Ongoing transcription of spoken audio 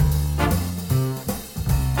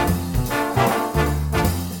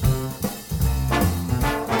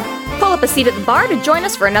up a seat at the bar to join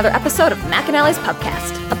us for another episode of McAnally's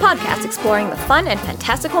Pubcast, a podcast exploring the fun and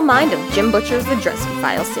fantastical mind of Jim Butcher's The Dresden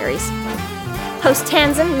Files series. Host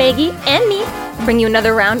Tanzin, Maggie, and me bring you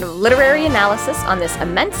another round of literary analysis on this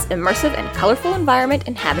immense, immersive, and colorful environment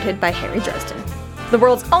inhabited by Harry Dresden, the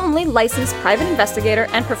world's only licensed private investigator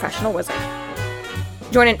and professional wizard.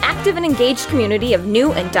 Join an active and engaged community of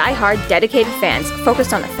new and die-hard dedicated fans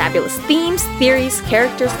focused on the fabulous themes, theories,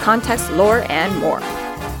 characters, context, lore, and more.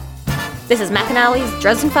 This is McAnally's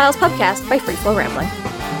Dresden Files Pubcast by Free Flow Rambling.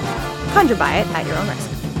 Conjure by it at your own risk.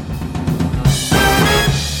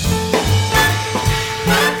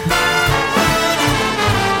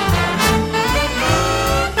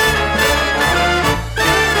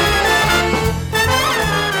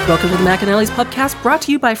 Welcome to the McAnally's Pubcast, brought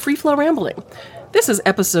to you by Free Flow Rambling. This is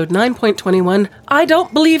episode 9.21, I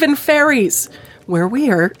Don't Believe in Fairies, where we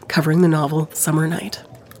are covering the novel Summer Night.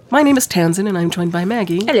 My name is Tanzin, and I'm joined by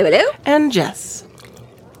Maggie. Hello, hello. And Jess.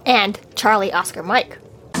 And Charlie Oscar Mike.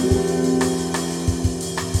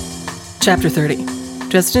 Chapter 30.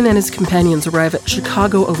 Dresden and his companions arrive at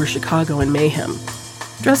Chicago over Chicago in mayhem.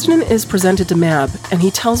 Dresden is presented to Mab, and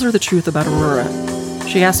he tells her the truth about Aurora.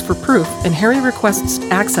 She asks for proof, and Harry requests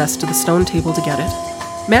access to the stone table to get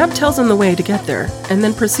it. Mab tells him the way to get there, and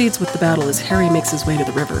then proceeds with the battle as Harry makes his way to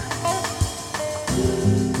the river.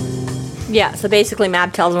 Yeah, so basically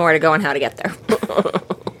Mab tells him where to go and how to get there.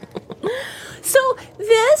 So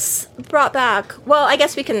this brought back, well, I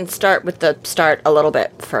guess we can start with the start a little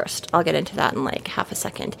bit first. I'll get into that in like half a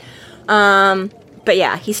second. But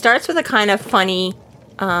yeah, he starts with a kind of funny...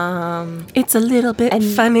 It's a little bit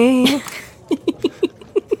funny.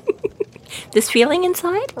 This feeling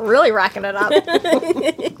inside? Really racking it up.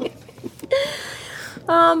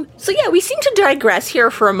 So yeah, we seem to digress here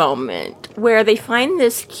for a moment, where they find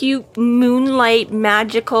this cute moonlight,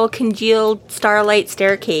 magical, congealed starlight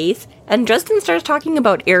staircase, and Dresden starts talking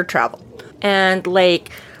about air travel. And like,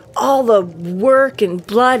 all the work and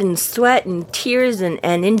blood and sweat and tears and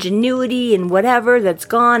ingenuity and whatever that's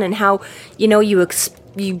gone, and how, you know, you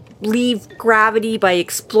leave gravity by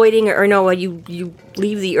exploiting, or no, you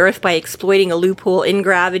leave the Earth by exploiting a loophole in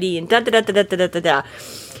gravity, and da-da-da-da-da-da-da-da.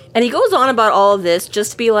 And he goes on about all of this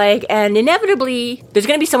just to be like, and inevitably, there's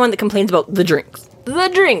going to be someone that complains about the drinks. The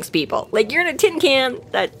drinks, people. Like, you're in a tin can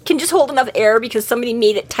that can just hold enough air because somebody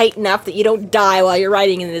made it tight enough that you don't die while you're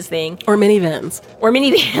riding in this thing. Or minivans.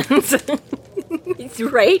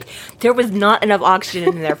 Right? There was not enough oxygen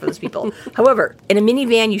in there for those people. However, in a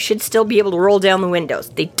minivan, you should still be able to roll down the windows.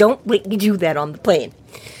 They don't let you do that on the plane.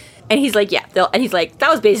 And he's like, yeah. And he's like, that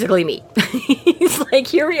was basically me. He's like,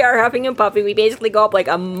 here we are huffing and puffing. We basically go up like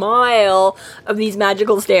a mile of these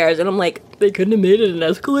magical stairs. And I'm like, they couldn't have made it an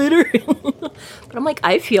escalator. But I'm like,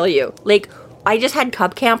 I feel you. Like, I just had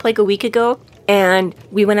Cub Camp like a week ago. And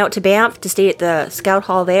we went out to Banff to stay at the Scout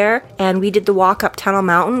Hall there. And we did the walk up Tunnel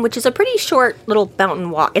Mountain, which is a pretty short little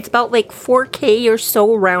mountain walk. It's about like 4K or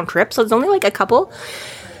so round trip. So it's only like a couple.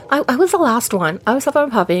 I was the last one. I was up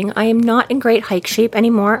and puffing. I am not in great hike shape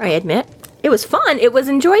anymore, I admit. It was fun. It was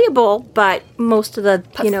enjoyable, but most of the,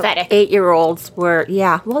 pathetic 8-year-olds were,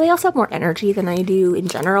 yeah. Well, they also have more energy than I do in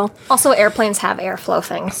general. Also, airplanes have airflow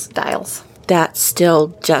things, dials. That's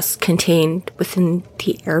still just contained within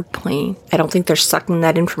the airplane. I don't think they're sucking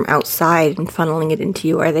that in from outside and funneling it into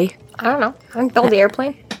you, are they? I don't know. I can build the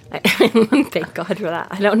airplane. Thank God for that.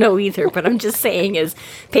 I don't know either, but I'm just saying is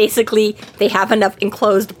basically they have enough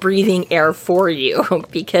enclosed breathing air for you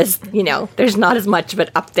because, there's not as much of it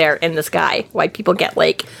up there in the sky. Why people get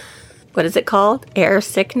like, what is it called? Air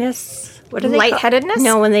sickness? What is it? Lightheadedness?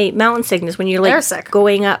 No, mountain sickness, when you're like airsick.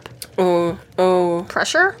 Going up. Oh.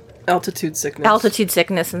 Pressure? Altitude sickness. Altitude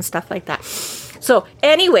sickness and stuff like that. So,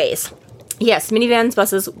 anyways, yes, minivans,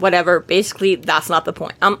 buses, whatever. Basically, that's not the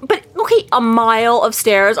point. But okay, a mile of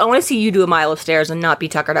stairs. I want to see you do a mile of stairs and not be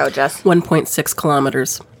tuckered out, Jess. 1.6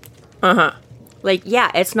 kilometers. Like, yeah,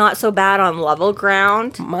 it's not so bad on level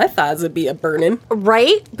ground. My thighs would be a burning.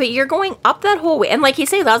 Right? But you're going up that whole way. And like you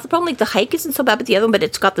say, that's the problem. Like, the hike isn't so bad, but the other one, but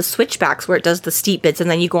it's got the switchbacks where it does the steep bits, and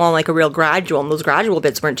then you go on like a real gradual, and those gradual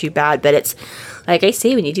bits weren't too bad. But it's, like I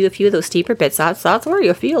say, when you do a few of those steeper bits, that's where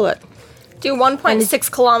you feel it. Do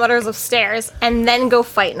 1.6 kilometers of stairs and then go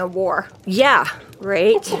fight in a war. Yeah,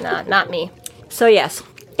 right? Not me. So, yes.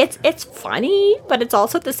 It's funny, but it's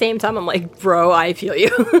also at the same time, I'm like, bro, I feel you.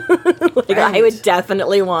 Like, right. I would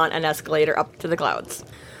definitely want an escalator up to the clouds.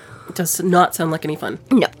 It does not sound like any fun.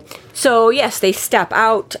 No. So, yes, they step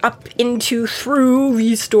out, up into, through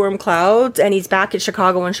these storm clouds, and he's back at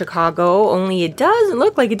Chicago in Chicago, only it doesn't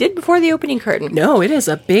look like it did before the opening curtain. No, it is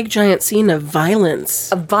a big, giant scene of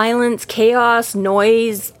violence. Of violence, chaos,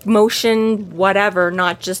 noise, motion, whatever,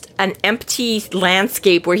 not just an empty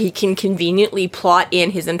landscape where he can conveniently plot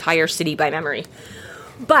in his entire city by memory.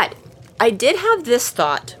 But I did have this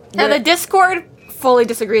thought. Now, the Discord fully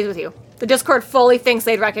disagrees with you. The Discord fully thinks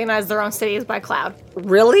they'd recognize their own cities by cloud.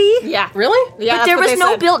 Really? Yeah. Really? Yeah, But that's there what was they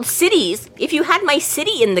no said. built cities. If you had my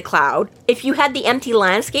city in the cloud, if you had the empty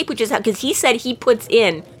landscape, which is how, because he said he puts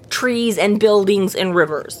in trees and buildings and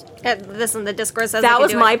rivers. Listen, the Discord says That they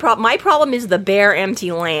was can do my it. problem. My problem is the bare,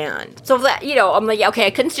 empty land. So that, I'm like, okay,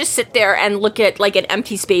 I couldn't just sit there and look at like an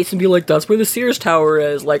empty space and be like, that's where the Sears Tower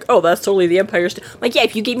is. Like, oh, that's totally the Empire State. Like, yeah,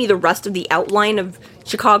 if you gave me the rest of the outline of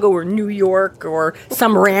Chicago or New York or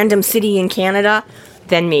some random city in Canada,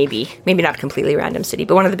 then maybe not a completely random city,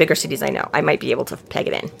 but one of the bigger cities I know, I might be able to peg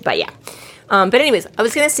it in. But yeah. But anyways, I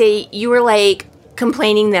was gonna say, you were like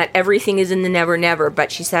complaining that everything is in the Never Never,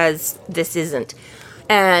 but she says this isn't.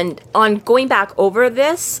 And on going back over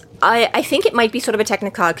this, I think it might be sort of a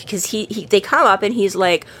technicality because they come up and he's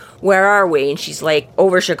like, where are we? And she's like,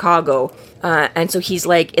 over Chicago. And so he's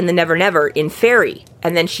like, in the Never Never, in Ferry.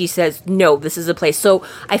 And then she says, no, this is a place. So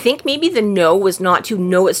I think maybe the no was not to,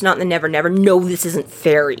 no, it's not in the Never Never. No, this isn't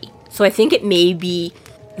Ferry. So I think it may be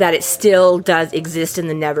that it still does exist in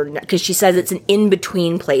the Never, because she says it's an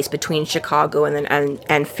in-between place between Chicago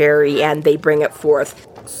and Ferry, and they bring it forth.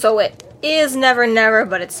 So it is Never Never,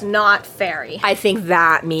 but it's not Fairy. I think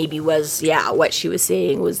that maybe was, what she was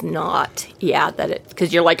saying was not, that it,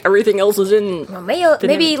 because you're like, everything else is in. Well,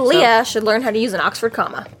 maybe so- Leah should learn how to use an Oxford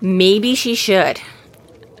comma. Maybe she should.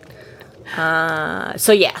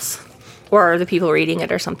 So yes. Or the people reading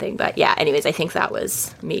it or something, but yeah, anyways, I think that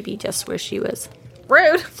was maybe just where she was.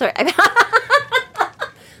 Rude. Sorry.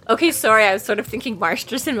 Okay, sorry, I was sort of thinking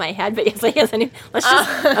Marsters in my head, but yes, anyway, let's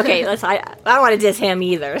just, I don't want to diss him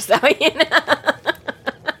either, so,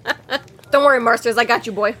 Don't worry, Marsters, I got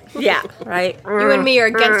you, boy. Yeah, right? You and me are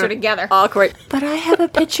against her together. Awkward. But I have a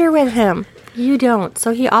picture with him. You don't,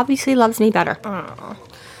 so he obviously loves me better.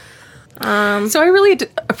 So I really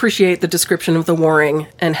appreciate the description of the warring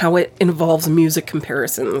and how it involves music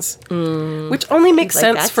comparisons, which only makes Like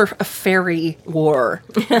sense that? for a fairy war,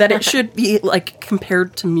 that it should be like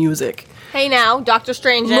compared to music. Hey now, Doctor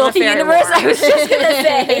Strange and a fairy Multi-universe, war. I was just gonna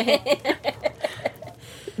say.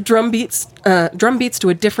 Drum beats to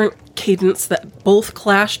a different cadence that both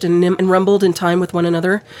clashed and rumbled in time with one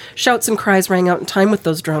another. Shouts and cries rang out in time with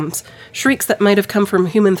those drums. Shrieks that might have come from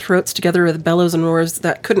human throats together with bellows and roars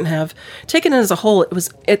that couldn't have. Taken as a whole, it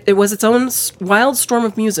was its own wild storm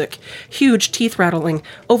of music, huge, teeth-rattling,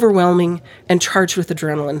 overwhelming, and charged with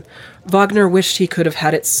adrenaline. Wagner wished he could have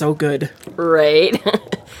had it so good. Right.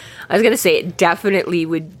 I was gonna say it definitely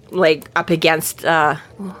would, like, up against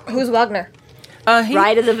Who's Wagner?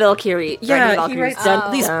 Ride of the Valkyrie. Yeah, he writes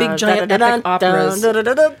these big, giant, epic operas.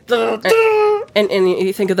 And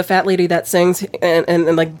you think of the fat lady that sings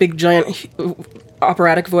and like big, giant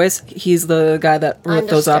operatic voice. He's the guy that wrote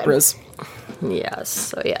those Understood. operas. Yes,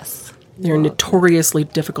 so yes. They're notoriously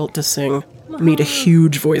difficult to sing. You need a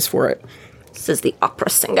huge voice for it. This is the opera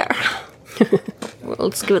singer. Well,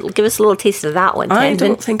 let's give us a little taste of that one, I Tangent.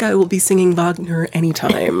 don't think I will be singing Wagner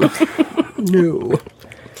anytime. No.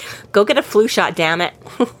 Go get a flu shot, damn it.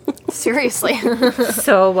 Seriously.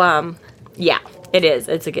 So, yeah, it is.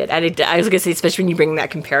 It's a good. I was gonna say, especially when you bring that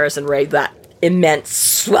comparison, right? That immense,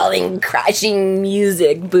 swelling, crashing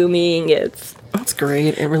music, booming. That's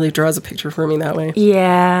great. It really draws a picture for me that way.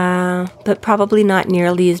 Yeah, but probably not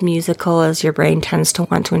nearly as musical as your brain tends to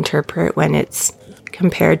want to interpret when it's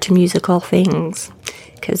compared to musical things.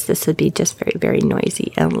 Because this would be just very, very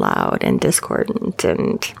noisy and loud and discordant,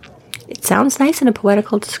 and it sounds nice in a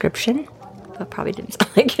poetical description, but probably didn't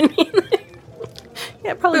sound like it either.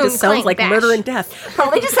 Yeah, it probably Boom, just sounds clang, like bash. murder and death.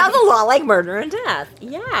 Probably just sounds a lot like murder and death.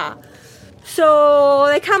 Yeah. So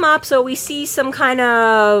they come up, so we see some kind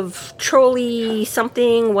of trolley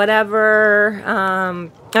something, whatever.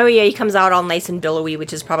 Oh yeah, he comes out all nice and billowy,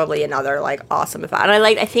 which is probably another like awesome effect. And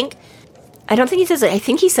I don't think he says it. I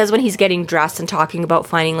think he says when he's getting dressed and talking about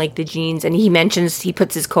finding like the jeans, and he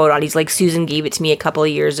puts his coat on. He's like, Susan gave it to me a couple of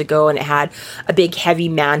years ago, and it had a big heavy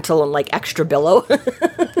mantle and like extra billow.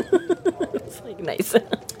 It's like, nice.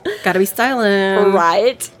 Gotta be stylish.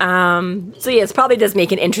 Right. So yes, probably does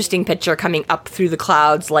make an interesting picture coming up through the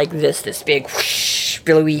clouds like this big whoosh,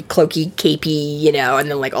 billowy, cloaky, capey, and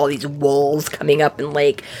then like all these wolves coming up and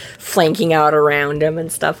like flanking out around him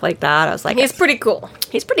and stuff like that. I was like, He's pretty cool.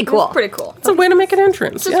 he's pretty cool. Pretty cool. It's a way to make an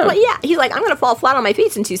entrance. Just Yeah. yeah, he's like, I'm gonna fall flat on my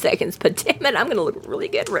face in 2 seconds, but damn it, I'm gonna look really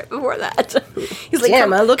good right before that. He's like,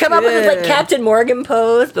 Damn, I look come up with his like good. Captain Morgan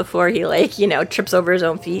pose before he like trips over his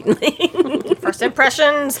own feet. First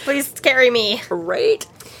impressions, please carry me. Right.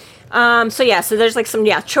 So there's like some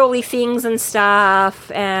trolley things and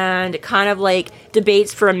stuff, and it kind of like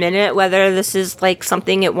debates for a minute whether this is like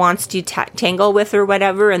something it wants to tangle with or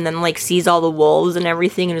whatever, and then like sees all the wolves and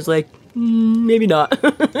everything and is like, maybe not.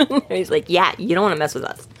 And he's like, yeah, you don't want to mess with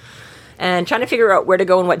us. And trying to figure out where to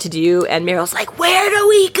go and what to do, and Meryl's like, where do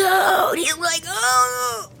we go? And he's like,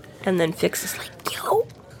 oh. And then Fix is like, yo.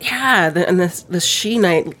 Yeah, and this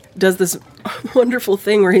She-Knight does this wonderful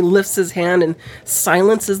thing where he lifts his hand and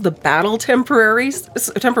silences the battle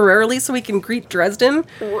temporarily so he can greet Dresden.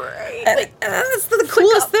 Right. And that's the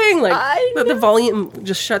coolest thing. Like, the volume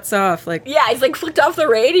just shuts off. Like, yeah, he's like flicked off the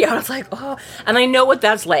radio. I was like, oh. And I know what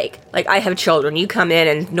that's like. Like, I have children. You come in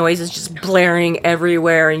and noise is just blaring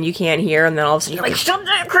everywhere and you can't hear. And then all of a sudden you're like, shut up.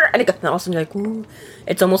 And then all of a sudden you're like, ooh.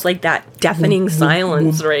 It's almost like that deafening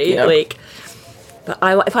silence, right? Yeah. Like, but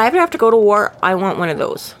if I ever have to go to war, I want one of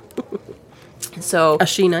those. So a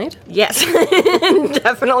She-Knight? yes,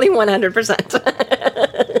 definitely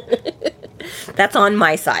 100%. That's on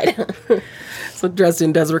my side. So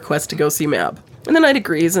Dresden does request to go see Mab. And the knight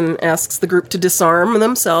agrees and asks the group to disarm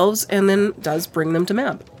themselves and then does bring them to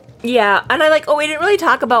Mab. Yeah, and we didn't really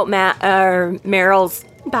talk about Meryl's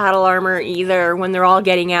battle armor either when they're all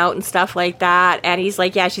getting out and stuff like that. And he's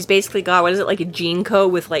like, yeah, she's basically got, what is it, like a jean coat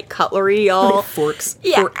with like cutlery all Like forks.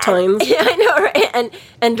 yeah, Fork tines. Yeah, I know, right?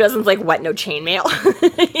 And Dresden's like, what, no chainmail?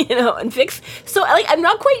 And Fix. So like, I'm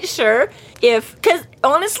not quite sure because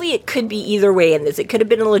honestly, it could be either way in this. It could have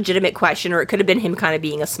been a legitimate question, or it could have been him kind of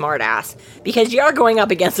being a smart ass. Because you are going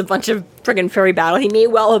up against a bunch of friggin' fairy battle. He may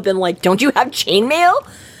well have been like, don't you have chainmail?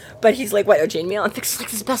 But he's like, what, no chainmail? And Fix is like,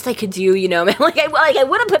 this is the best I could do, man. I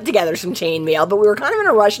would have put together some chainmail, but we were kind of in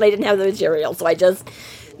a rush and I didn't have the material. So I just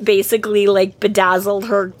basically, like, bedazzled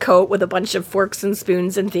her coat with a bunch of forks and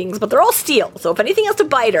spoons and things. But they're all steel. So if anything has to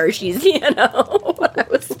bite her, she's, I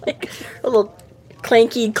was like, a little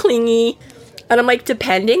clanky, clingy. And I'm like,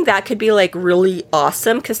 depending, that could be, like, really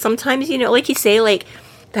awesome. Because sometimes, like you say, like,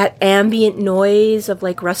 that ambient noise of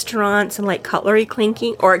like restaurants and like cutlery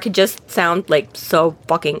clinking, or it could just sound like so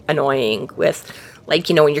fucking annoying with like,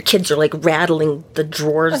 when your kids are like rattling the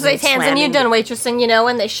drawers. It's like, Hands, and you've done waitressing,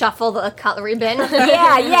 when they shuffle the cutlery bin.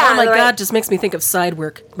 yeah. Oh my God, just makes me think of side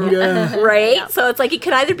work. Yeah. Right? Yeah. So it's like, it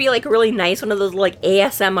could either be like really nice, one of those like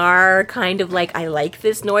ASMR kind of like, I like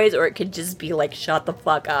this noise, or it could just be like, shut the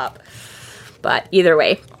fuck up. But either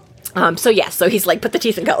way. So he's like, put the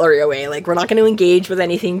teeth and cutlery away. Like, we're not going to engage with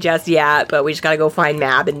anything just yet, but we just got to go find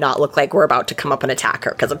Mab and not look like we're about to come up and attack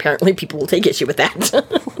her, because apparently people will take issue with that.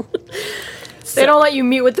 They don't let you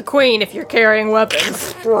meet with the queen if you're carrying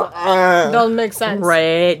weapons. Doesn't make sense.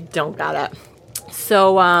 Right. Don't got it.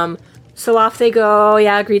 So off they go.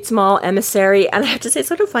 Yeah, greet small emissary. And I have to say, it's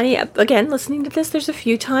sort of funny. Again, listening to this, there's a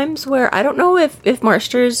few times where I don't know if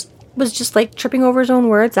Marsters was just like tripping over his own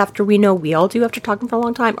words after we know we all do after talking for a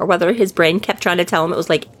long time, or whether his brain kept trying to tell him it was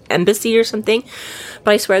like embassy or something.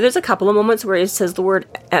 But I swear there's a couple of moments where it says the word,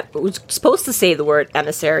 it was supposed to say the word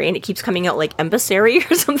emissary, and it keeps coming out like embassary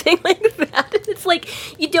or something like that. And it's like,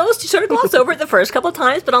 you sort of gloss over it the first couple of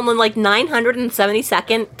times, but on the like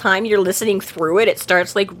 972nd time you're listening through it, it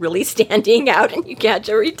starts like really standing out, and you catch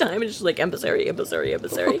every time it's just like embassary.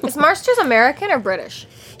 Is Marsters American or British?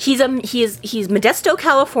 He's Modesto,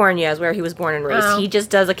 California is where he was born and raised. Oh. He just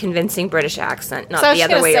does a convincing British accent, not the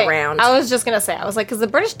other way around. I was just going to say, I was like, because the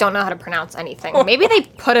British don't know how to pronounce anything. Maybe they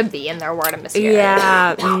put a B in their word emissary.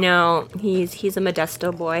 Yeah, no, he's a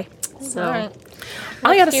Modesto boy. So All right.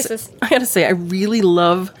 I gotta say, I really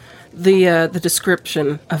love the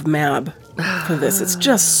description of Mab for this. It's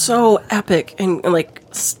just so epic and like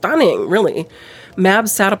stunning, really. Mab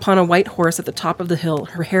sat upon a white horse at the top of the hill,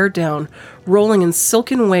 her hair down, rolling in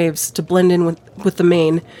silken waves to blend in with the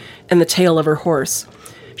mane and the tail of her horse.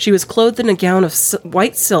 She was clothed in a gown of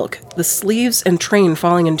white silk, the sleeves and train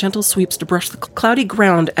falling in gentle sweeps to brush the cloudy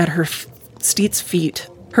ground at her steed's feet.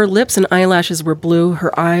 Her lips and eyelashes were blue,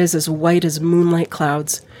 her eyes as white as moonlight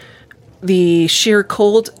clouds. The sheer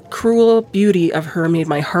cold, cruel beauty of her made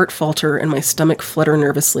my heart falter and my stomach flutter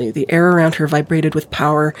nervously. The air around her vibrated with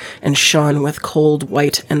power and shone with cold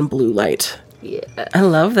white and blue light. Yeah. I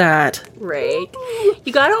love that. Right.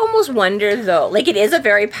 You gotta almost wonder, though. Like, it is a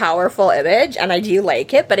very powerful image, and I do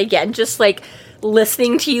like it. But again, just, like,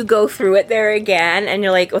 listening to you go through it there again, and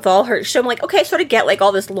you're like, with all her... So I'm like, okay, I sort of get, like,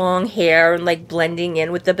 all this long hair and, like, blending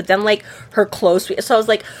in with it. But then, like, her clothes... So I was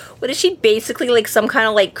like, what is she basically, like, some kind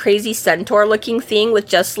of, like, crazy centaur-looking thing with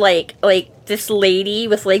just, like... this lady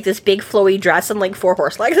with, like, this big flowy dress and, like, 4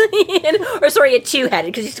 horse legs. Or, sorry, a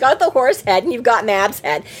 2-headed, because you've got the horse head and you've got Mab's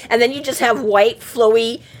head. And then you just have white,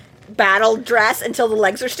 flowy battle dress until the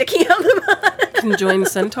legs are sticking out the bottom. Conjoined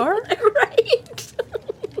centaur? Right.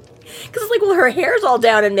 Because it's like, well, her hair's all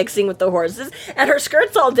down and mixing with the horses, and her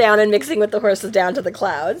skirt's all down and mixing with the horses down to the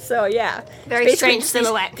clouds. So, yeah. Very Basically strange just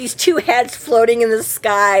silhouette. These 2 heads floating in the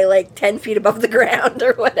sky, like, 10 feet above the ground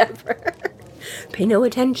or whatever. Pay no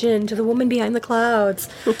attention to the woman behind the clouds.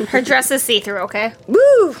 Her dress is see-through, okay?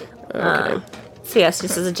 Woo! Okay. So yes,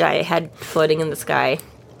 just as a giant head floating in the sky.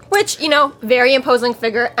 Which, very imposing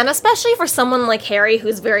figure, and especially for someone like Harry,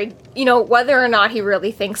 who's very, whether or not he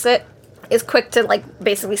really thinks it, is quick to, like,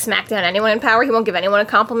 basically smack down anyone in power. He won't give anyone a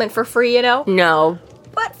compliment for free, No.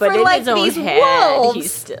 But But for, in like, his own these head, wolves,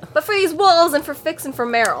 he's still... but for these wolves and for Fix and for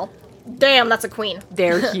Meryl, damn, that's a queen.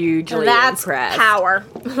 They're hugely That's impressed. power.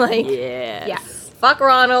 Like, Yes. yeah. Fuck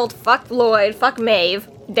Ronald, fuck Lloyd, fuck Maeve.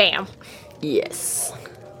 Damn. Yes.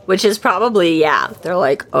 Which is probably, they're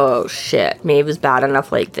like, oh shit, Maeve is bad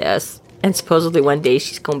enough like this. And supposedly one day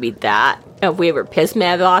she's gonna be that. If we ever piss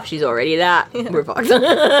Maeve off, she's already that. We're fucked.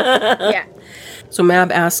 Yeah. So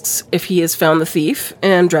Mab asks if he has found the thief,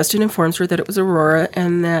 and Dresden informs her that it was Aurora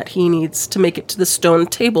and that he needs to make it to the stone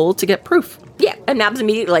table to get proof. Yeah, and Mab's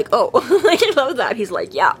immediately like, oh, like, I love that. He's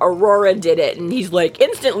like, yeah, Aurora did it. And he's like,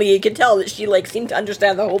 instantly you could tell that she, like, seemed to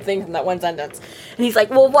understand the whole thing from that one sentence. And he's like,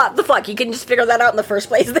 well, what the fuck? You couldn't just figure that out in the first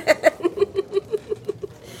place then?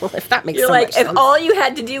 Well, if that makes You're so like, much if sense. all you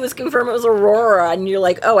had to do was confirm it was Aurora, and you're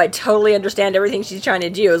like, oh, I totally understand everything she's trying to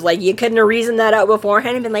do. It's like, you couldn't have reasoned that out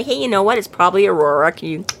beforehand and been like, hey, you know what? It's probably Aurora. Can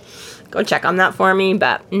you go check on that for me?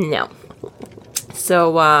 But no.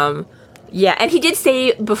 So, yeah, and he did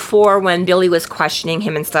say before when Billy was questioning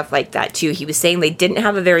him and stuff like that, too, he was saying they didn't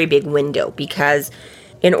have a very big window because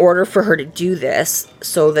in order for her to do this,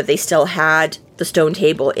 so that they still had the stone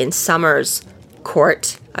table in Summer's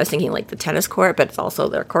court, I was thinking like the tennis court, but it's also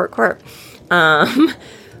their court.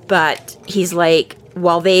 But he's like,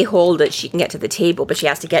 while they hold it, she can get to the table, but she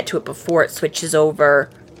has to get to it before it switches over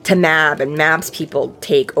to Mab, and Mab's people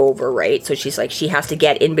take over, right? So she's like, she has to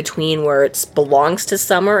get in between where it belongs to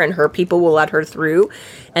Summer and her people will let her through,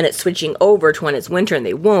 and it's switching over to when it's winter and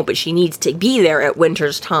they won't, but she needs to be there at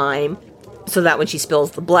winter's time so that when she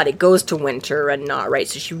spills the blood, it goes to winter and not, right?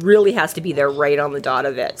 So she really has to be there right on the dot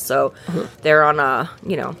of it. So they're on a,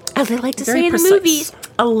 as they like to Very say in precise. the movies,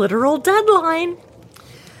 a literal deadline.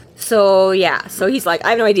 So, yeah. So he's like, I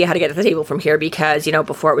have no idea how to get to the table from here because,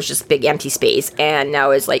 before it was just big empty space and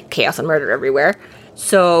now it's like chaos and murder everywhere.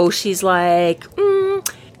 So she's like,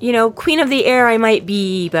 Queen of the Air I might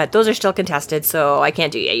be, but those are still contested, so I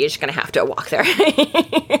can't do it. You're just going to have to walk there.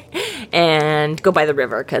 And go by the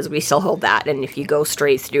river because we still hold that. And if you go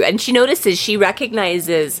straight through. And she notices, she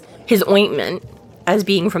recognizes his ointment as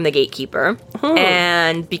being from the gatekeeper.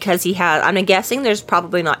 And because he has, I'm guessing there's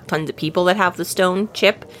probably not tons of people that have the stone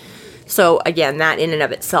chip. So, again, that in and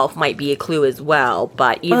of itself might be a clue as well,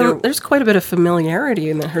 but either... there's quite a bit of familiarity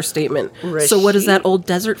in her statement. So what does that old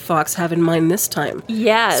desert fox have in mind this time?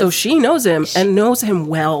 Yes. So she knows him, and knows him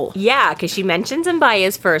well. Yeah, because she mentions him by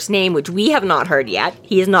his first name, which we have not heard yet.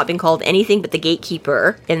 He has not been called anything but the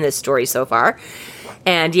gatekeeper in this story so far.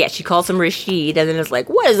 And yeah, she calls him Rashid, and then it's like,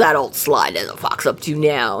 what is that old sly little fox up to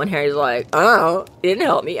now? And Harry's like, oh, he didn't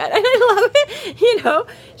help me. And I love it,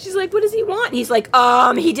 She's like, what does he want? And he's like,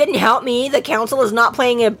 he didn't help me. The council is not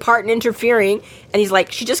playing a part in interfering. And he's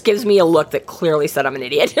like, she just gives me a look that clearly said I'm an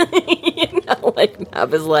idiot. Like,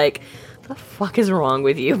 Mab is like, the fuck is wrong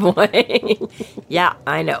with you, boy? Yeah,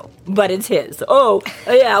 I know, but it's his. Oh,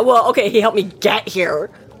 yeah, well, okay, he helped me get here.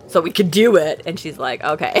 So we could do it. And she's like,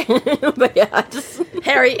 okay. But yeah, just...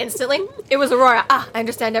 Harry instantly. It was Aurora. I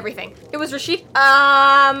understand everything. It was Rashid.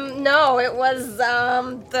 No, it was,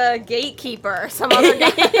 the gatekeeper. Some other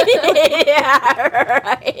guy. Yeah,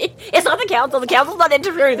 right. It's not the council. The council's not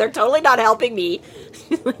interfering. They're totally not helping me.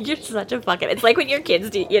 You're such a fucking... It's like when your kids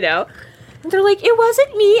do, And they're like, it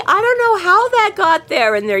wasn't me. I don't know how that got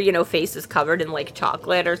there. And their, face is covered in, like,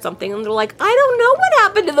 chocolate or something. And they're like, I don't know what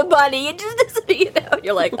happened to the bunny. It just doesn't,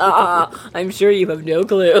 You're like, I'm sure you have no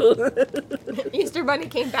clue. Easter Bunny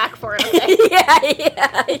came back for it, okay?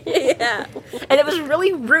 Yeah. And it was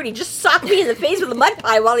really rude. He just socked me in the face with a mud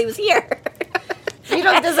pie while he was here. You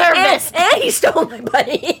don't deserve this. And he stole my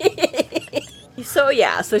bunny.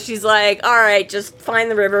 So she's like, all right, just find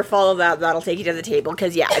the river, follow that, that'll take you to the table.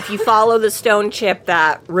 Because, yeah, if you follow the stone chip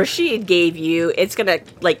that Rashid gave you, it's going to,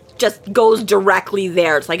 like, just goes directly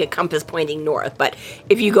there. It's like a compass pointing north. But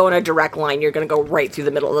if you go in a direct line, you're going to go right through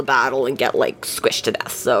the middle of the battle and get, like, squished to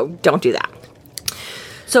death. So don't do that.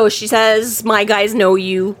 So she says, my guys know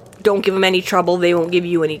you. Don't give them any trouble. They won't give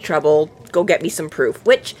you any trouble. Go get me some proof.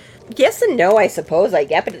 Which... yes and no, I suppose I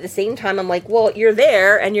get, but at the same time, I'm like, well, you're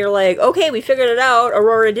there, and you're like, okay, we figured it out,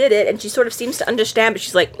 Aurora did it, and she sort of seems to understand, but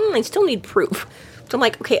she's like, I still need proof. So I'm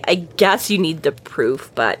like, okay, I guess you need the proof,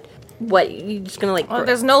 but what, you just gonna, like... Well,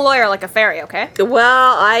 there's no lawyer like a fairy, okay?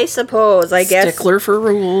 Well, I suppose, I guess... Stickler for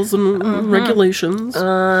rules and regulations.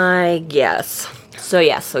 I guess. So,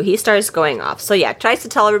 yeah, so he starts going off. So, yeah, tries to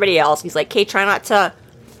tell everybody else, he's like, okay, try not to...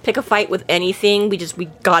 pick a fight with anything. We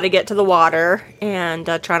gotta get to the water and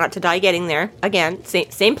try not to die getting there. Again,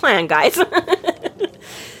 same plan, guys.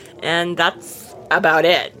 And that's about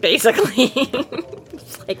it, basically.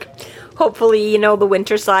 It's like, hopefully, the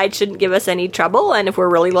winter side shouldn't give us any trouble, and if we're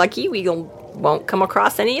really lucky, we won't come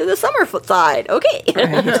across any of the summer side. Okay.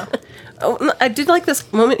 Right. Oh, I did like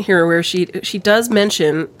this moment here where she does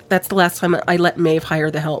mention that's the last time I let Maeve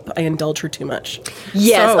hire the help. I indulge her too much.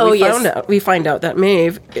 Yes. So yes. We find out that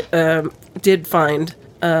Maeve did find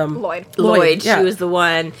Lloyd. Yeah. She was the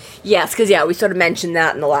one. Yes, because, we sort of mentioned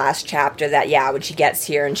that in the last chapter that, when she gets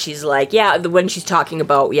here and she's like, when she's talking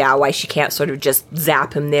about, why she can't sort of just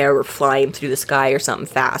zap him there or fly him through the sky or something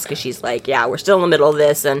fast, because she's like, we're still in the middle of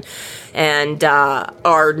this, and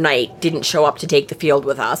our knight didn't show up to take the field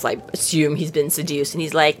with us. I assume he's been seduced, and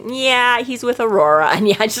he's like, he's with Aurora, and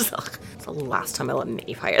it's the last time I let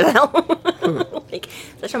Maeve hire the help. Like,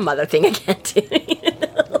 such a mother thing again, too.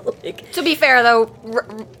 To be fair, though,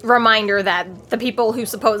 reminder that the people who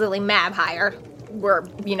supposedly Mab hired were,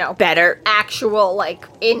 better. Actual, like,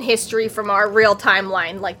 in history from our real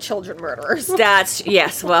timeline, like, children murderers.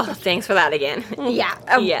 Yes, well, thanks for that again.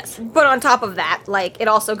 Yeah. Yes. But on top of that, like, it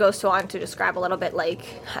also goes on to describe a little bit, like,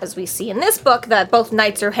 as we see in this book, that both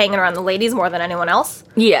knights are hanging around the ladies more than anyone else.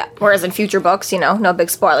 Yeah. Whereas in future books, no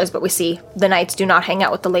big spoilers, but we see the knights do not hang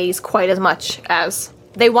out with the ladies quite as much as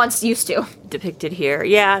they once used to. Depicted here.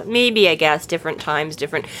 Yeah, maybe, I guess, different times,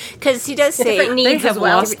 different... Because he does say... Different needs they have as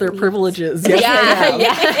well. lost their privileges. Yeah.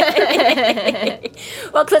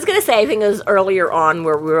 Well, because I was going to say, I think it was earlier on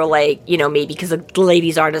where we were like, maybe because the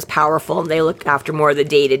ladies aren't as powerful and they look after more of the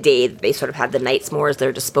day-to-day, they sort of had the knights more as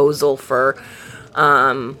their disposal for...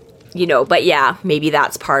 but maybe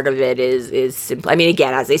that's part of it is simple. I mean,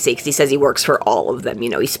 again, as they say, because he says he works for all of them,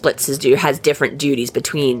 he splits has different duties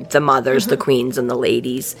between the mothers, the queens, and the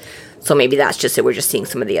ladies. So maybe that's just it. We're just seeing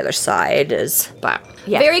some of the other side but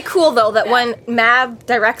yeah. Very cool, though, that when Mab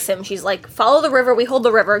directs him, she's like, follow the river, we hold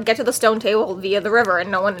the river, get to the stone table via the river, and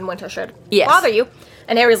no one in winter should bother you.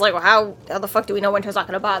 And Harry's like, well, how the fuck do we know winter's not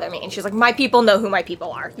going to bother me? And she's like, my people know who my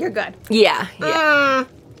people are. You're good. Yeah.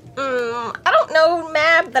 I don't know,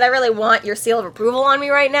 Mab, that I really want your seal of approval on me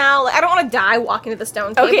right now. Like, I don't want to die walking to the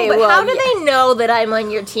stone table, okay, but well, how do they know that I'm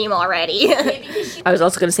on your team already? I was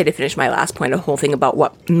also going to say, to finish my last point, a whole thing about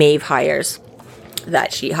what Maeve hires.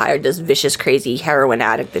 That she hired this vicious, crazy heroin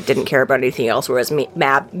addict that didn't care about anything else, whereas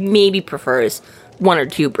Mab maybe prefers 1 or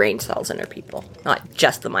 2 brain cells in her people, not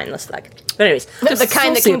just the mindless thug. But anyways. The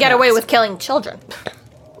kind that can get away with killing children.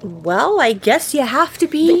 Well, I guess you have to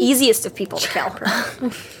be... The easiest of people to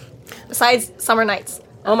kill. Besides summer nights.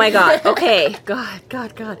 Oh my god. Okay. God.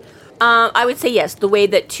 I would say yes. The way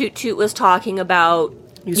that Toot Toot was talking about,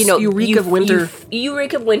 you reek of winter. You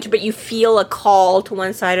reek of winter, but you feel a call to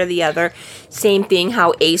one side or the other. Same thing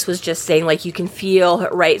how Ace was just saying, like, you can feel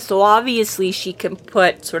it, right? So obviously she can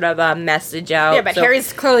put sort of a message out. Yeah, but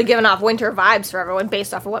Harry's clearly giving off winter vibes for everyone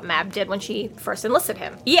based off of what Mab did when she first enlisted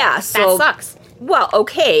him. Yeah, so... That sucks. Well,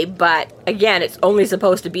 okay, but again, it's only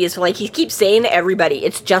supposed to be as, like, he keeps saying to everybody,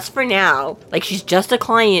 it's just for now. Like, she's just a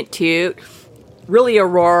client, Toot. Really,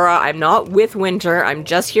 Aurora, I'm not with Winter. I'm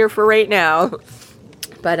just here for right now.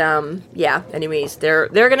 But, yeah, anyways, they're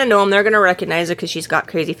gonna know him. They're gonna recognize her because she's got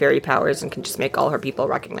crazy fairy powers and can just make all her people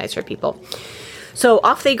recognize her people. So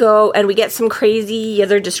off they go, and we get some crazy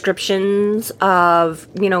other descriptions of,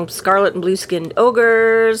 scarlet and blue-skinned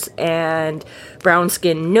ogres, and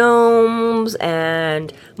brown-skinned gnomes,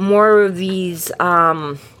 and more of these,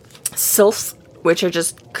 sylphs, which are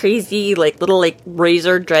just crazy, little,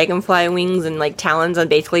 razor dragonfly wings and, talons, and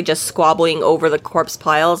basically just squabbling over the corpse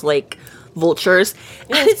piles, like vultures.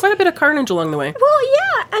 Yeah, it's quite a bit of carnage along the way. Well,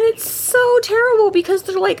 yeah, and it's so terrible because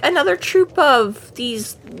they're like another troop of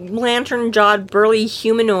these lantern-jawed, burly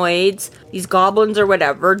humanoids, these goblins or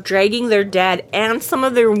whatever, dragging their dead and some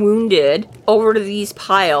of their wounded over to these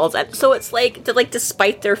piles. And so it's like,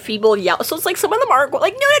 despite their feeble yell, so it's like some of them are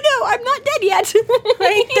like, no, I'm not dead yet.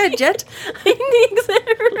 I ain't dead yet.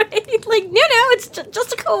 Right? Like, no, it's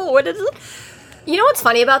just a cold. What is it? You know what's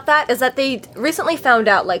funny about that is that they recently found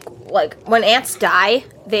out, like when ants die,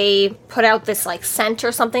 they put out this, like, scent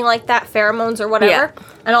or something like that, pheromones or whatever,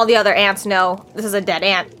 and all the other ants know this is a dead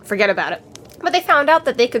ant, forget about it. But they found out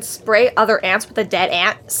that they could spray other ants with a dead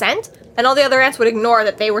ant scent, and all the other ants would ignore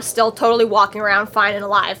that they were still totally walking around fine and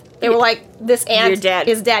alive. They were like, this ant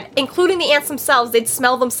is dead. Including the ants themselves, they'd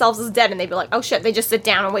smell themselves as dead, and they'd be like, oh shit, they just sit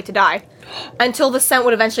down and wait to die. Until the scent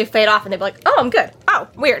would eventually fade off, and they'd be like, oh, I'm good. Oh,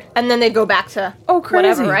 weird. And then they'd go back to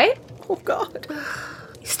whatever, right? Oh, God.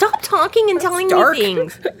 Stop talking and telling dark. me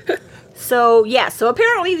things. So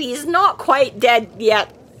apparently these not quite dead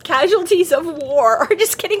yet casualties of war are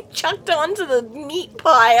just getting chucked onto the meat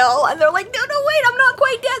pile, and they're like, no, wait, I'm not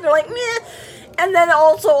quite dead. They're like, meh. And then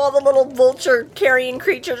also all the little vulture-carrying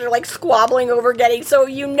creatures are, like, squabbling over getting, so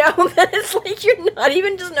you know that it's like you're not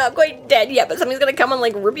even just not quite dead yet, but somebody's gonna come and,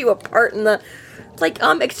 like, rip you apart in the... Like,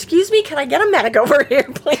 excuse me, can I get a medic over here,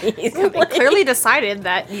 please? They clearly decided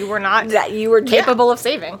that you were not capable of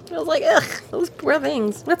saving. I was like, ugh, those poor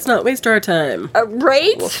things. Let's not waste our time.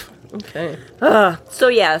 Right? Okay.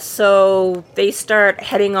 So they start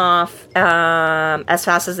heading off as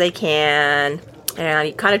fast as they can. And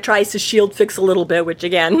he kind of tries to shield fix a little bit, which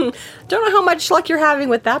again, don't know how much luck you're having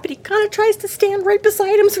with that, but he kind of tries to stand right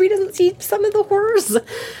beside him so he doesn't see some of the horrors.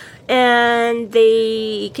 And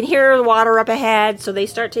they can hear the water up ahead, so they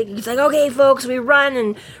start taking... He's like, okay, folks, we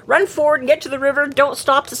run forward and get to the river. Don't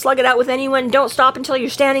stop to slug it out with anyone. Don't stop until you're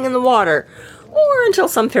standing in the water. Or until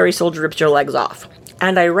some fairy soldier rips your legs off.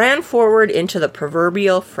 And I ran forward into the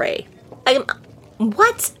proverbial fray.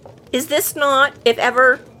 What? Is this not, if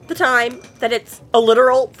ever... the time that it's a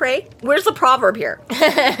literal fray? Where's the proverb here?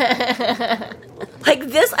 Like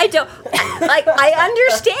this, I don't... Like, I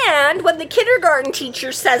understand when the kindergarten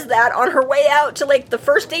teacher says that on her way out to, like, the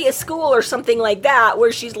first day of school or something like that,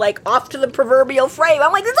 where she's, like, off to the proverbial fray.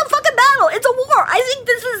 I'm like, it's a fucking battle. It's a war. I think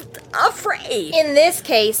this is a fray. In this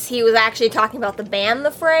case, he was actually talking about the band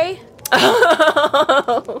The Fray.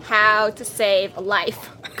 How to save a life.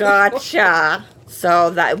 Gotcha. So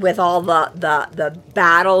that with all the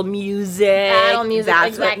battle music, that's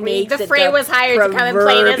exactly. what makes the Fray was hired to come and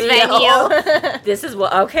play this venue. This is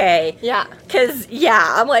what, okay. Yeah. Because,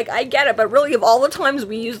 I'm like, I get it, but really of all the times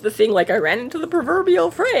we use the thing, like, I ran into the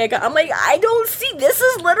proverbial fray, I'm like, I don't see, this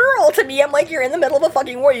is literal to me. I'm like, you're in the middle of a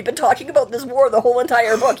fucking war. You've been talking about this war the whole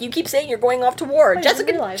entire book. You keep saying you're going off to war.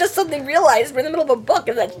 Jessica just suddenly realized we're in the middle of a book,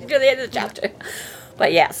 and that's near the end of the chapter.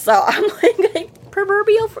 But yeah, so I'm like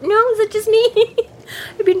proverbial. No, is it just me?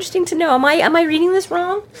 It'd be interesting to know. Am I reading this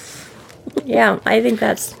wrong? Yeah, I think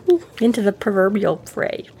that's into the proverbial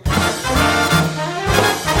fray.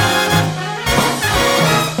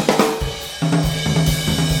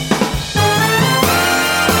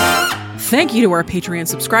 Thank you to our Patreon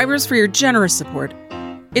subscribers for your generous support.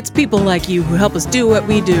 It's people like you who help us do what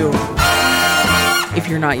we do. If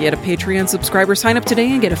you're not yet a Patreon subscriber, sign up today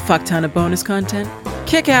and get a fuck ton of bonus content,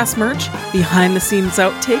 kick-ass merch, behind-the-scenes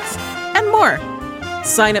outtakes, and more.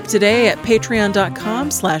 Sign up today at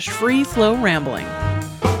patreon.com/freeflowrambling.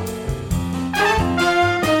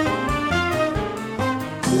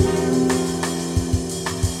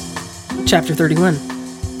 Chapter 31.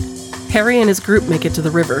 Harry and his group make it to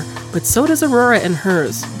the river, but so does Aurora and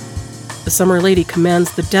hers. The Summer Lady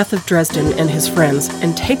commands the death of Dresden and his friends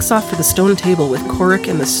and takes off to the stone table with Korik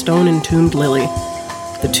and the stone-entombed Lily.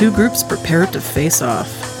 The two groups prepare to face off.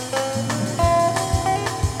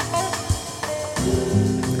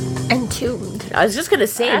 Entombed. I was just going to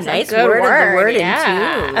say, That's nice a good word of the word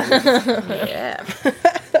yeah. entombed. Yeah.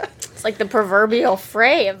 It's like the proverbial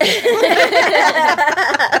fray of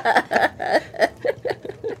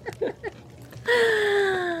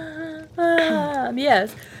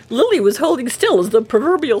Yes. Lily was holding still as the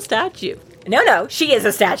proverbial statue. No, she is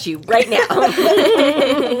a statue right now.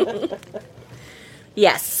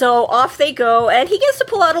 Yes, so off they go, and he gets to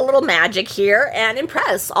pull out a little magic here and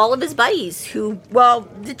impress all of his buddies, who, well,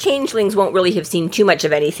 the changelings won't really have seen too much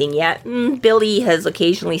of anything yet. Billy has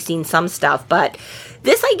occasionally seen some stuff, but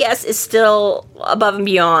This, I guess, is still above and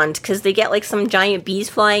beyond, because they get, like, some giant bees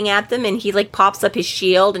flying at them, and he, like, pops up his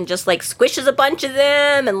shield and just, like, squishes a bunch of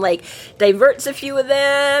them, and, like, diverts a few of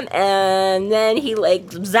them, and then he, like,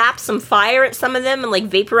 zaps some fire at some of them, and, like,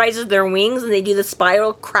 vaporizes their wings, and they do the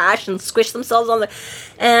spiral crash and squish themselves on the...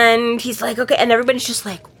 And he's like, okay, and everybody's just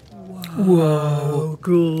like, whoa,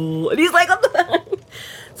 cool. And he's like, what the...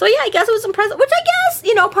 So yeah, I guess it was impressive, which I guess,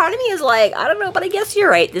 you know, part of me is like, I don't know, but I guess you're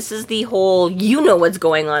right. This is the whole, you know what's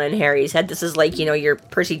going on in Harry's head. This is like, you know, your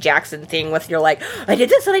Percy Jackson thing with you're like, I did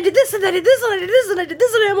this and I did this and I did this and I did this and I did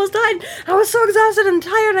this and I almost died. I was so exhausted and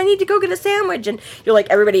tired. I need to go get a sandwich. And you're like,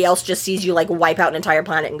 everybody else just sees you like wipe out an entire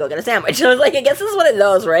planet and go get a sandwich. And I was like, I guess this is one of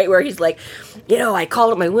those, right? Where he's like, you know, I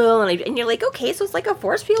called it my will, and you're like, okay, so it's like a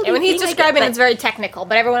force field. And when he's describing it, it's very technical,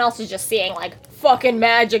 but everyone else is just seeing like fucking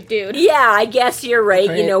magic, dude. Yeah, I guess you're right.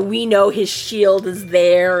 You know, we know his shield is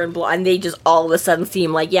there, and they just all of a sudden see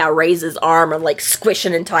him like, yeah, raise his arm and like squish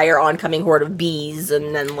an entire oncoming horde of bees,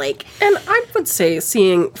 and then like. And I would say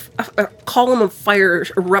seeing a column of fire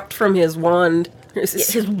erupt from his wand.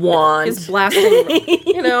 His wand. His blasting,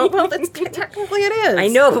 you know, well, that's technically it is. I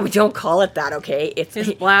know, but we don't call it that, okay? It's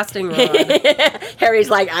his blasting rod. Harry's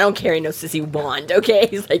like, I don't carry no sissy wand, okay?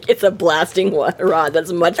 He's like, it's a blasting rod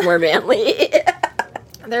that's much more manly.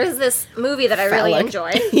 There's this movie that I really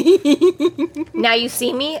enjoy. Now You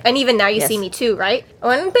See Me, and even Now You See Me Too, right?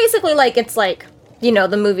 And basically, like, it's like, you know,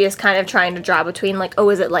 the movie is kind of trying to draw between, like,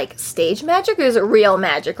 oh, is it, like, stage magic or is it real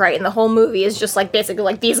magic, right? And the whole movie is just, like, basically,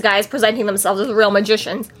 like, these guys presenting themselves as real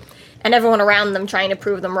magicians and everyone around them trying to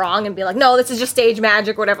prove them wrong and be like, no, this is just stage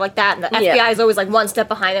magic or whatever like that. And the FBI is always, like, one step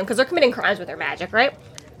behind them because they're committing crimes with their magic, right?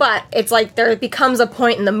 But it's like there becomes a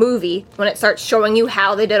point in the movie when it starts showing you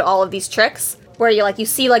how they did all of these tricks where you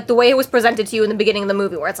see like the way it was presented to you in the beginning of the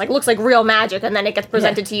movie, where it's like looks like real magic, and then it gets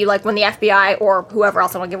presented to you like when the FBI or whoever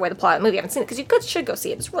else, I won't give away the plot of the movie, I haven't seen it because you should go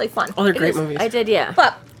see it. It's really fun. Oh, they're great movies. I did, yeah.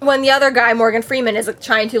 But when the other guy, Morgan Freeman, is like,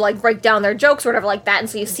 trying to like break down their jokes or whatever like that, and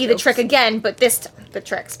so you see the trick again, but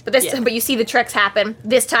but you see the tricks happen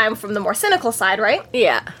this time from the more cynical side, right?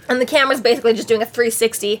 Yeah. And the camera's basically just doing a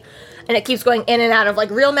 360. And it keeps going in and out of, like,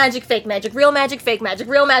 real magic, fake magic, real magic, fake magic,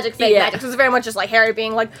 real magic, fake magic. So it's very much just, like, Harry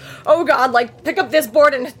being like, oh, God, like, pick up this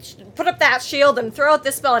board and put up that shield and throw out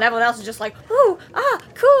this spell. And everyone else is just like, ooh,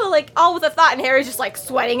 cool, like, all with a thought. And Harry's just, like,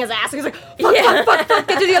 sweating his ass. And he's like, fuck,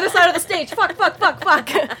 get to the other side of the stage. Fuck.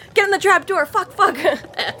 Get in the trap door. Fuck.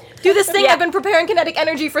 Do this thing I've been preparing kinetic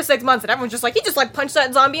energy for 6 months. And everyone's just like, he just, like, punched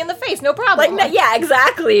that zombie in the face. No problem. Like, yeah,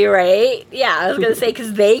 exactly, right? Yeah, I was going to say,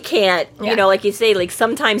 because they can't, you know, like you say, like,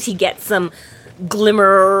 sometimes he gets some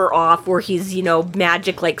glimmer off where he's, you know,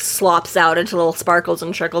 magic like slops out into little sparkles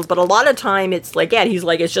and trickles, but a lot of time it's like, yeah, he's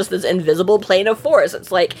like, it's just this invisible plane of force.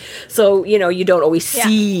 It's like, so, you know, you don't always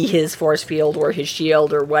see his force field or his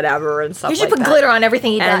shield or whatever and stuff like that. You should put glitter on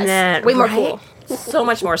everything he does. Then, way more cool. So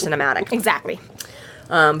much more cinematic. Exactly.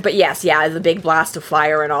 But yes, the big blast of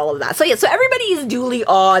fire and all of that. So yeah, so everybody is duly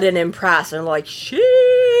awed and impressed and like, shit,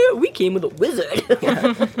 we came with a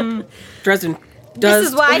wizard. Dresden this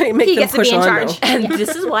is why he gets to be in charge. And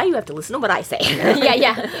this is why you have to listen to what I say.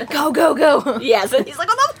 Yeah. Go. Yes, and he's like,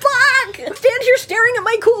 what the fuck? I'm standing here staring at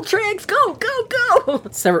my cool tricks. Go.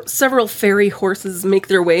 Several fairy horses make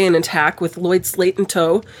their way and attack with Lloyd Slate in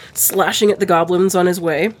tow, slashing at the goblins on his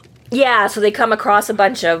way. Yeah, so they come across a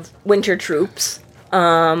bunch of winter troops,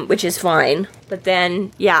 which is fine. But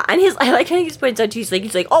then, yeah, and I like how he points out, he's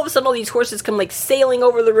like, all of a sudden all these horses come, like, sailing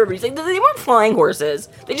over the river. He's like, they weren't flying horses.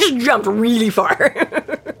 They just jumped really far.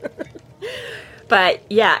 But,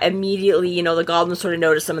 yeah, immediately, you know, the goblins sort of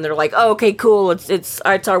notice them, and they're like, oh, okay, cool, it's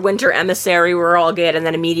our winter emissary, we're all good. And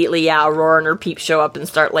then immediately, Aurora and her peeps show up and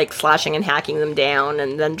start, like, slashing and hacking them down.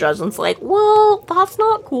 And then Dresden's like, well, that's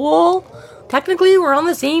not cool. Technically, we're on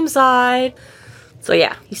the same side. So,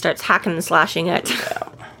 yeah, he starts hacking and slashing at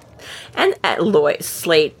Lloyd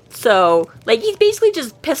Slate. So, like, he's basically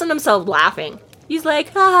just pissing himself laughing. He's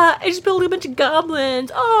like, I just built a bunch of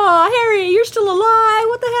goblins. Oh, Harry, you're still alive.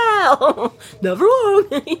 What the hell? Never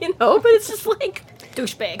wrong. You know, but it's just like...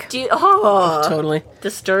 Douchebag. Totally.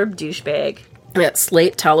 Disturbed douchebag. Yeah,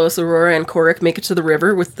 Slate, Talos, Aurora, and Korik make it to the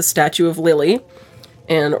river with the statue of Lily.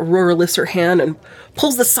 And Aurora lifts her hand and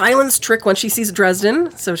pulls the silence trick when she sees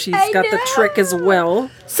Dresden. So she's got the trick as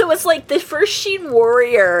well. So it's like the First Sheet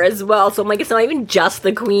Warrior as well. So I'm like, it's not even just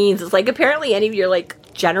the queens. It's like apparently any of your like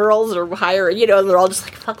generals or higher, you know, they're all just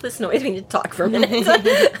like, fuck this noise, we need to talk for a minute. You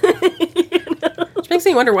know? Which makes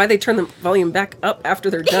me wonder why they turn the volume back up after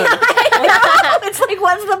they're done. I know. it's like,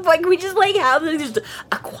 what's the point? Can we just like have just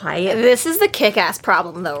a quiet? This is the Kick-Ass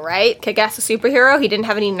problem, though, right? Kick-Ass is a superhero. He didn't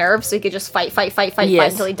have any nerves, so he could just fight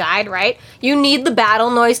Yes. until he died, right? You need the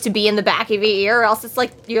battle noise to be in the back of your ear, or else it's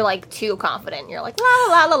like you're like too confident. You're like la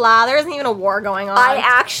la la la. There isn't even a war going on. I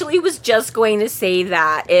actually was just going to say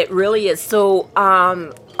that it really is. So,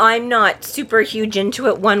 I'm not super huge into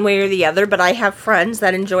it one way or the other, but I have friends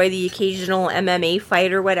that enjoy the occasional MMA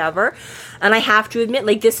fight or whatever. And I have to admit,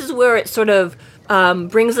 like, this is where it sort of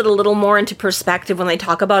brings it a little more into perspective when they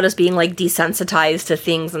talk about us being, like, desensitized to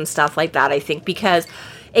things and stuff like that, I think, because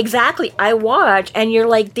exactly, I watch, and you're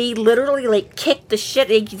like, they literally, like, kick the shit.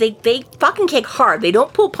 They fucking kick hard. They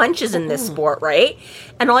don't pull punches in this sport, right?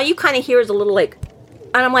 And all you kind of hear is a little, like,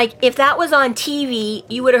 and I'm like, if that was on TV,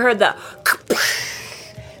 you would have heard the,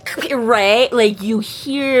 right? Like, you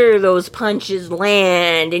hear those punches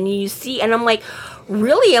land, and you see, and I'm like,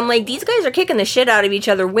 really? I'm like, these guys are kicking the shit out of each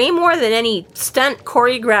other way more than any stunt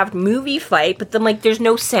choreographed movie fight, but then, like, there's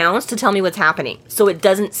no sounds to tell me what's happening. So it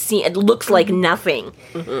doesn't seem, it looks like nothing,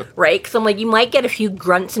 right? Because I'm like, you might get a few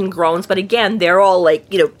grunts and groans, but again, they're all, like,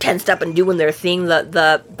 you know, tensed up and doing their thing.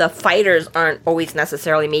 The fighters aren't always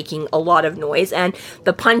necessarily making a lot of noise, and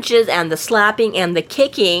the punches and the slapping and the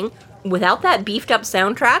kicking, without that beefed up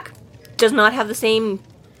soundtrack, does not have the same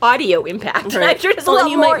audio impact. Right. I'm sure there's a Well, lot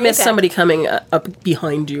and you more might miss impact. somebody coming up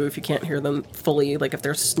behind you if you can't hear them fully, like if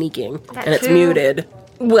they're sneaking That and it's too. muted.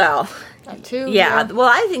 Well, That too. yeah. Well,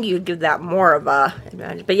 I think you'd give that more of a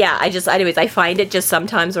advantage. But yeah, anyways, I find it just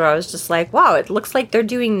sometimes where I was just like, wow, it looks like they're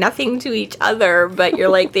doing nothing to each other, but you're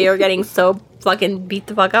like, they are getting so fucking beat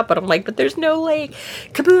the fuck up. But I'm like, but there's no like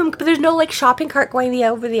kaboom, but there's no like shopping cart going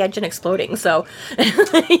over the edge and exploding. So, you know,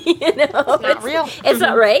 it's not real. It's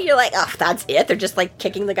not right. You're like, oh, that's it. They're just like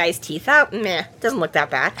kicking the guy's teeth out. Meh, doesn't look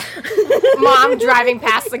that bad. Mom driving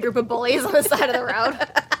past a group of bullies on the side of the road.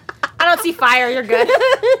 I don't see fire. You're good.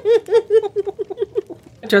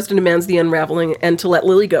 Dresden demands the unraveling and to let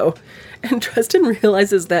Lily go. And Dresden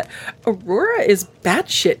realizes that Aurora is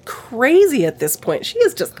batshit crazy at this point. She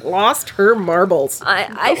has just lost her marbles.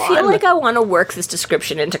 I feel like I want to work this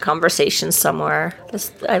description into conversation somewhere.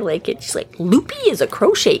 I like it. She's like, Loopy is a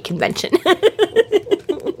crochet convention.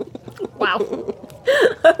 Wow.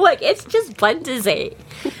 Like, it's just fun to say.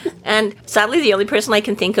 And sadly, the only person I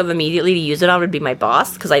can think of immediately to use it on would be my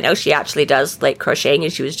boss, because I know she actually does, like, crocheting,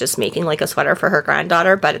 and she was just making, like, a sweater for her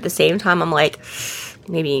granddaughter, but at the same time, I'm like,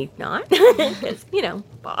 maybe not, because, you know,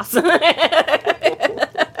 boss.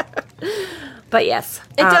 But yes.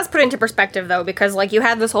 It does put into perspective, though, because, like, you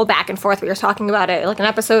had this whole back and forth. We were talking about it, like, an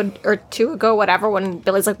episode or two ago, whatever, when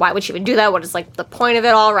Billy's like, why would she even do that? What is, like, the point of it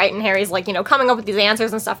all, right? And Harry's, like, you know, coming up with these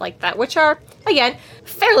answers and stuff like that, which are, again,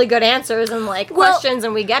 fairly good answers and, like, questions,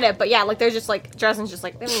 and we get it. But, yeah, like, there's just, like, Dresden's just,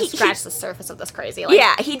 like, let me scratch the surface of this crazy. Like,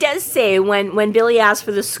 Yeah, he does say when Billy asks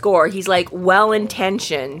for the score, he's like,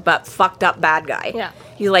 well-intentioned, but fucked up bad guy. Yeah.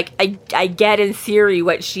 He's like, I get in theory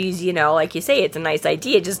what she's, you know, like you say, it's a nice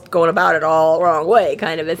idea, just going about it all wrong way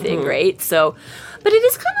kind of a thing, right? So, but it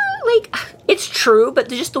is kind of like, it's true, but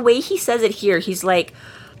just the way he says it here, he's like,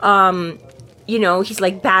 you know, he's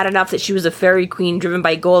like, bad enough that she was a fairy queen driven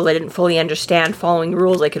by gold. I didn't fully understand following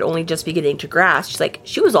rules I could only just be getting to grasp. She's like,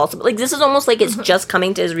 she was also, like, this is almost like it's just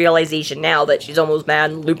coming to his realization now that she's almost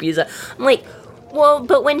mad and Loopy is I'm like, well,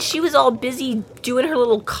 but when she was all busy doing her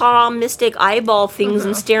little calm mystic eyeball things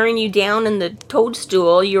and staring you down in the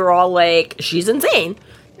toadstool, you're all like, she's insane.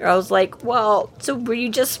 I was like, well, so were you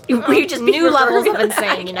just being new levels of reversed?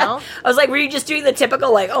 insane, you know? I was like, were you just doing the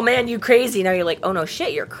typical, like, oh man, you crazy? Now you're like, oh no,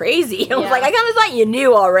 shit, you're crazy. I was Yeah. like, I kind of thought you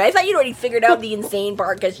knew already. I thought you'd already figured out the insane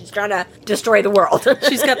part because she's trying to destroy the world.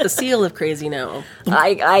 She's got the seal of crazy now.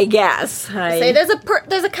 I guess. Say there's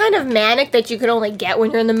a kind of manic that you could only get when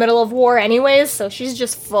you're in the middle of war anyways, so she's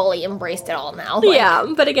just fully embraced it all now. Like,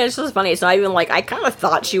 Yeah, but again, it's just funny. It's not even like, I kind of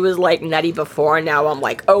thought she was like nutty before, and now I'm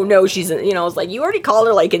like, oh no, she's, you know, it's like, you already called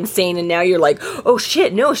her like insane, and now you're like, oh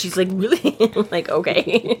shit, no, she's like really, like,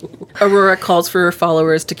 okay. Aurora calls for her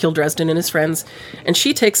followers to kill Dresden and his friends, and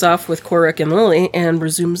she takes off with Korik and Lily and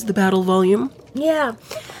resumes the battle volume. Yeah.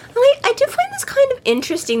 I do find this kind of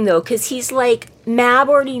interesting, though, because he's like, Mab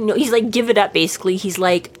already knows, he's like, give it up, basically. He's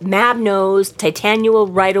like, Mab knows, Titania will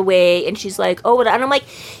right away, and she's like, oh, and I'm like,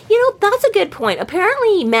 you know, that's a good point.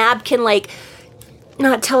 Apparently, Mab can, like,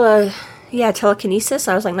 not telekinesis,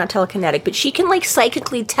 I was like, not telekinetic, but she can, like,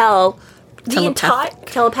 psychically tell the entire,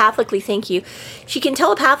 telepathically, thank you. She can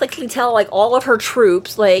telepathically tell, like, all of her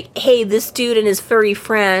troops, like, hey, this dude and his furry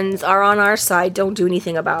friends are on our side, don't do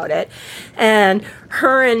anything about it. And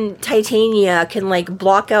her and Titania can, like,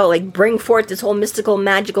 block out, like, bring forth this whole mystical,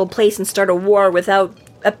 magical place and start a war without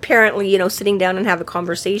apparently, you know, sitting down and have a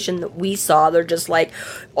conversation that we saw, they're just like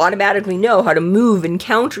automatically know how to move and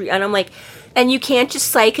counter. And I'm like, and you can't just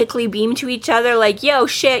psychically beam to each other like, yo,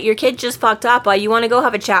 shit, your kid just fucked up. You want to go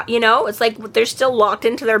have a chat? You know, it's like they're still locked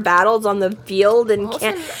into their battles on the field and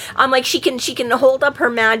can't. I'm like, she can hold up her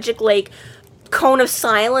magic like cone of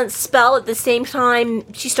silence spell at the same time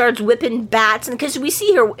she starts whipping bats, and because we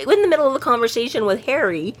see her in the middle of the conversation with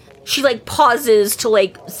Harry, she like pauses to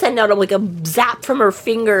like send out like a zap from her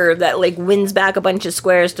finger that like wins back a bunch of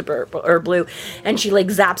squares to purple or blue, and she like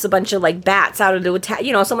zaps a bunch of like bats out of the attack,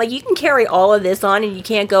 you know. So I'm like, you can carry all of this on and you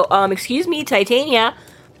can't go excuse me, Titania.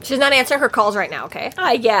 She's not answering her calls right now, okay?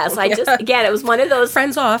 I guess I just again it was one of those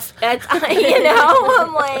Friends off. you know,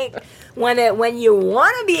 I'm like, when you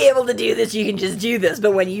want to be able to do this, you can just do this.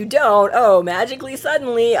 But when you don't, magically,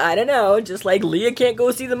 suddenly, I don't know, just like Leah can't go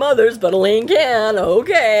see the mothers, but Elaine can.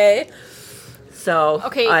 Okay. So,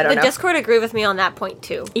 okay, I don't know. Discord agreed with me on that point,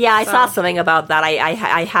 too. Yeah, I saw something about that.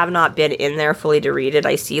 I have not been in there fully to read it.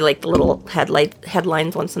 I see, like, the little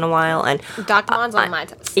headlines once in a while. And Dr. Mon's on my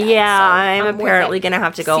test. Yeah, so I'm apparently going to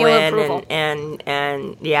have to go Seal in approval.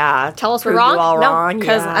 and yeah. Tell us we're prove wrong? you all No, wrong.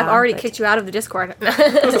 because Yeah, I've already but- kicked you out of the Discord.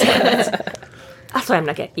 That's why I'm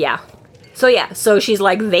not getting. Yeah. So she's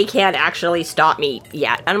like, they can't actually stop me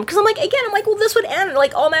yet. And because I'm like, well, this would end.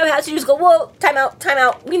 Like, all Mao has to do is go, whoa, time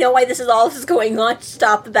out. We know why this is going on.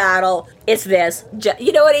 Stop the battle. It's this.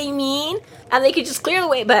 You know what I mean? And they could just clear the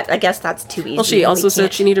way, but I guess that's too easy. Well, she also said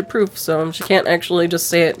can't. she needed proof, so she can't actually just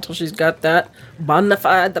say it until she's got that bona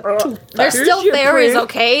fide. They're still fairies,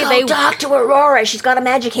 okay? Go talk to Aurora. She's got a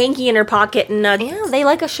magic hanky in her pocket. And Yeah, they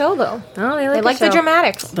like a show, though. oh, They like the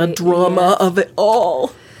dramatics. The drama of it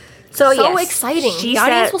all. So yes, exciting. The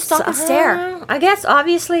audience will stop and stare. I guess,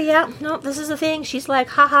 obviously, yeah. No, this is the thing. She's like,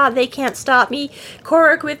 haha, they can't stop me.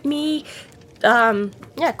 Korok with me.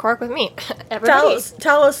 Yeah, Cork with me. Everybody.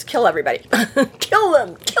 Tell us, kill everybody. Kill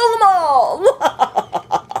them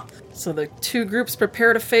all. So the two groups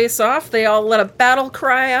prepare to face off. They all let a battle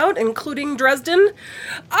cry out, including Dresden.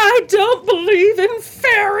 I don't believe in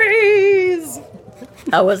fairies!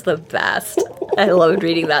 That was the best. I loved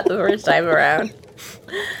reading that the first time around.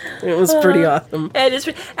 It was pretty awesome.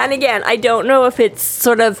 And again, I don't know if it's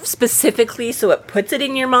sort of specifically so it puts it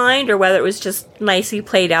in your mind or whether it was just nicely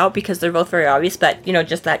played out because they're both very obvious, but, you know,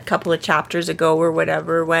 just that couple of chapters ago or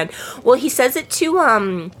whatever he says it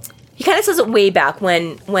to, he kind of says it way back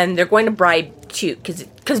when they're going to bribe Toot,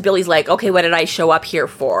 because Billy's like, okay, what did I show up here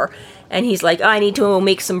for? And he's like, I need to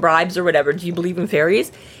make some bribes or whatever. Do you believe in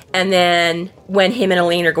fairies? And then when him and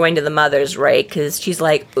Elaine are going to the mothers, right? Because she's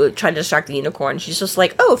like trying to distract the unicorn. She's just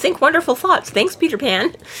like, oh, think wonderful thoughts. Thanks, Peter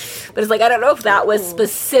Pan. But it's like, I don't know if that was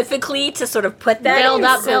specifically to sort of put that Build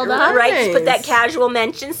up. right? Just put that casual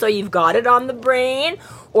mention so you've got it on the brain,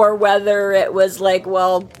 or whether it was like,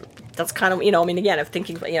 well, that's kind of, you know, I mean, again, if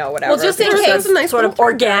thinking, you know, whatever. Well, just in if it case. sort of- sort of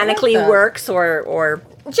organically that. works, or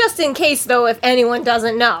Just in case, though, if anyone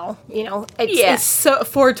doesn't know, you know, it's Yeah. so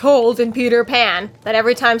foretold in Peter Pan that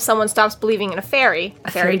every time someone stops believing in a fairy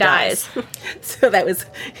dies. So that was,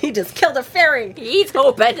 he just killed a fairy. He's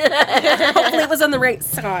hoping. Hopefully it was on the right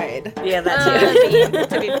side. Yeah, that's it.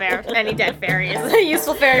 To be fair, any dead fairy is a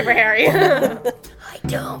useful fairy for Harry. I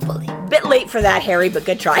don't believe. Bit late for that, Harry, but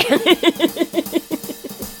good try.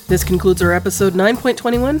 This concludes our episode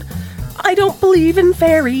 9.21, I Don't Believe in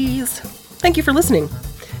Fairies. Thank you for listening.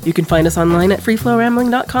 You can find us online at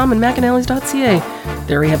freeflowrambling.com and macanallies.ca.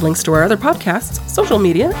 There we have links to our other podcasts, social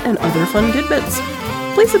media, and other fun tidbits.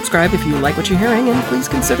 Please subscribe if you like what you're hearing, and please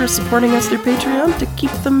consider supporting us through Patreon to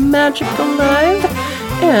keep the magic alive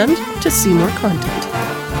and to see more content.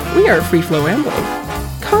 We are Free Flow Rambling.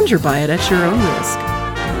 Conjure by it at your own risk.